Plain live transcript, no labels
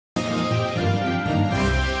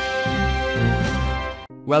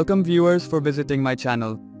Welcome viewers for visiting my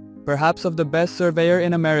channel. Perhaps of the best surveyor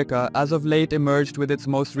in America as of late emerged with its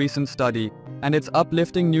most recent study, and it's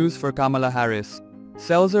uplifting news for Kamala Harris.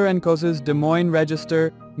 Selzer & Co.'s Des Moines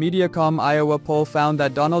Register, Mediacom Iowa poll found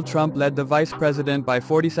that Donald Trump led the vice president by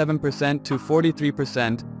 47% to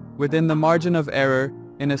 43%, within the margin of error,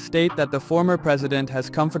 in a state that the former president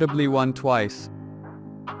has comfortably won twice.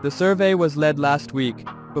 The survey was led last week,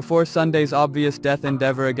 before Sunday's obvious death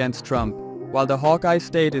endeavor against Trump. While the Hawkeye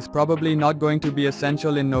state is probably not going to be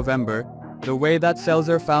essential in November, the way that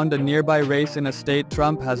Selzer found a nearby race in a state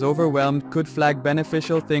Trump has overwhelmed could flag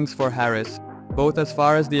beneficial things for Harris, both as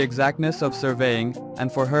far as the exactness of surveying,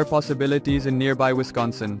 and for her possibilities in nearby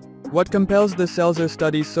Wisconsin. What compels the Selzer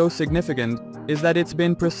study so significant is that it's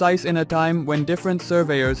been precise in a time when different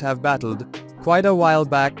surveyors have battled. Quite a while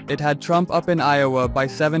back, it had Trump up in Iowa by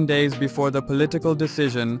 7 days before the political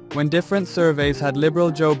decision, when different surveys had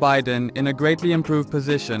liberal Joe Biden in a greatly improved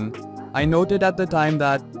position. I noted at the time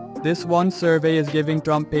that this one survey is giving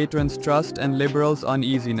Trump patrons trust and liberals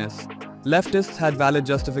uneasiness. Leftists had valid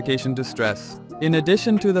justification to stress. In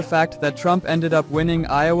addition to the fact that Trump ended up winning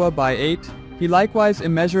Iowa by 8, he likewise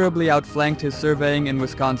immeasurably outflanked his surveying in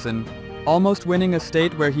Wisconsin, almost winning a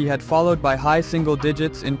state where he had followed by high single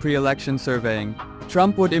digits in pre-election surveying.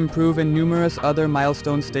 Trump would improve in numerous other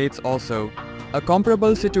milestone states also. A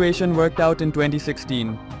comparable situation worked out in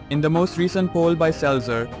 2016. In the most recent poll by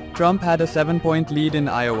Selzer, Trump had a 7-point lead in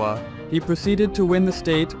Iowa. He proceeded to win the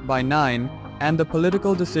state by 9, and the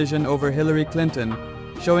political decision over Hillary Clinton,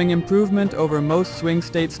 showing improvement over most swing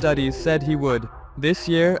state studies said he would. This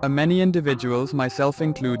year, many individuals, myself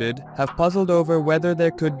included, have puzzled over whether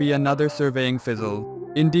there could be another surveying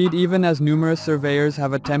fizzle. Indeed, even as numerous surveyors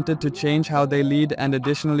have attempted to change how they lead and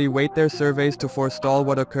additionally weight their surveys to forestall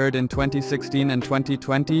what occurred in 2016 and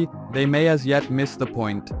 2020, they may as yet miss the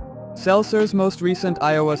point. Selzer's most recent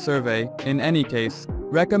Iowa survey, in any case,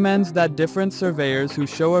 recommends that different surveyors who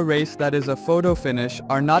show a race that is a photo finish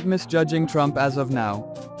are not misjudging Trump as of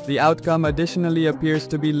now. The outcome additionally appears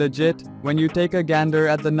to be legit when you take a gander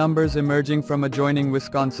at the numbers emerging from adjoining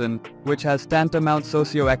Wisconsin, which has tantamount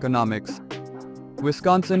socioeconomics.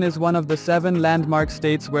 Wisconsin is one of the 7 landmark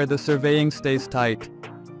states where the surveying stays tight.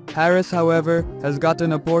 Harris, however, has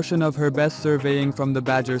gotten a portion of her best surveying from the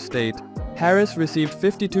Badger State. Harris received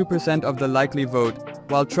 52% of the likely vote,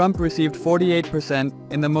 while Trump received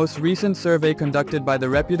 48% in the most recent survey conducted by the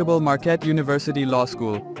reputable Marquette University Law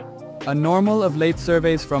School. A normal of late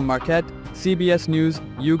surveys from Marquette, CBS News,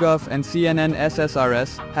 YouGov and CNN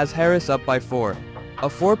SSRS has Harris up by 4. A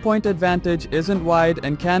 4-point advantage isn't wide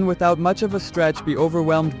and can without much of a stretch be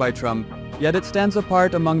overwhelmed by Trump, yet it stands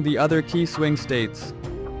apart among the other key swing states.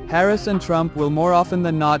 Harris and Trump will more often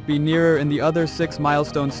than not be nearer in the other 6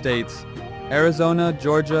 milestone states: Arizona,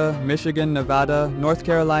 Georgia, Michigan, Nevada, North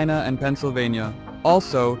Carolina and Pennsylvania.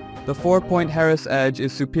 Also, the 4-point Harris edge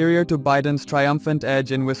is superior to Biden's triumphant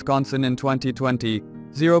edge in Wisconsin in 2020,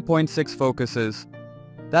 0.6 focuses.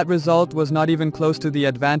 That result was not even close to the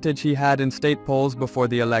advantage he had in state polls before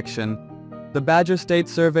the election. The Badger State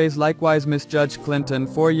surveys likewise misjudged Clinton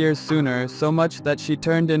 4 years sooner, so much that she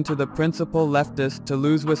turned into the principal leftist to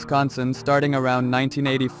lose Wisconsin starting around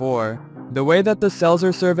 1984. The way that the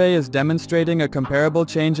Selzer survey is demonstrating a comparable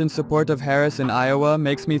change in support of Harris in Iowa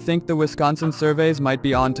makes me think the Wisconsin surveys might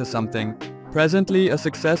be on to something. Presently, a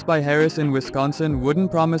success by Harris in Wisconsin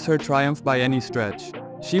wouldn't promise her triumph by any stretch.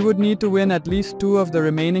 She would need to win at least 2 of the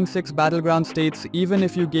remaining 6 battleground states even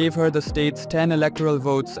if you gave her the state's 10 electoral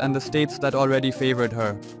votes and the states that already favored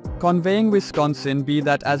her. Conveying Wisconsin, be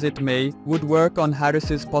that as it may, would work on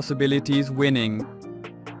Harris's possibilities winning.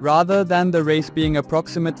 Rather than the race being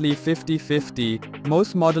approximately 50-50,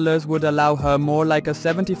 most modelers would allow her more like a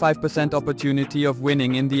 75% opportunity of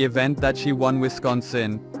winning in the event that she won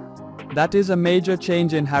Wisconsin. That is a major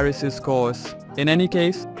change in Harris's course. In any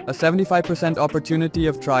case, a 75% opportunity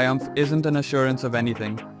of triumph isn't an assurance of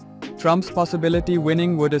anything. Trump's possibility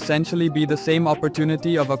winning would essentially be the same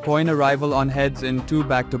opportunity of a coin arrival on heads in 2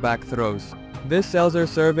 back-to-back throws. This Selzer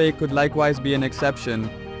survey could likewise be an exception,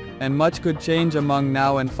 and much could change among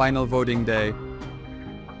now and final voting day.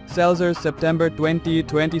 Selzer's September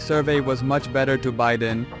 2020 survey was much better to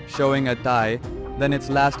Biden, showing a tie, than its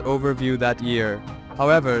last overview that year.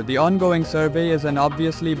 However, the ongoing survey is an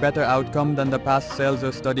obviously better outcome than the past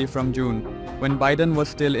Selzer study from June, when Biden was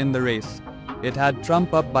still in the race. It had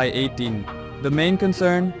Trump up by 18. The main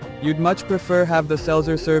concern? You'd much prefer have the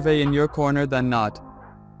Selzer survey in your corner than not.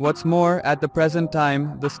 What's more, at the present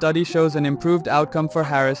time, the study shows an improved outcome for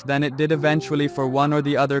Harris than it did eventually for one or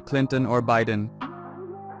the other Clinton or Biden.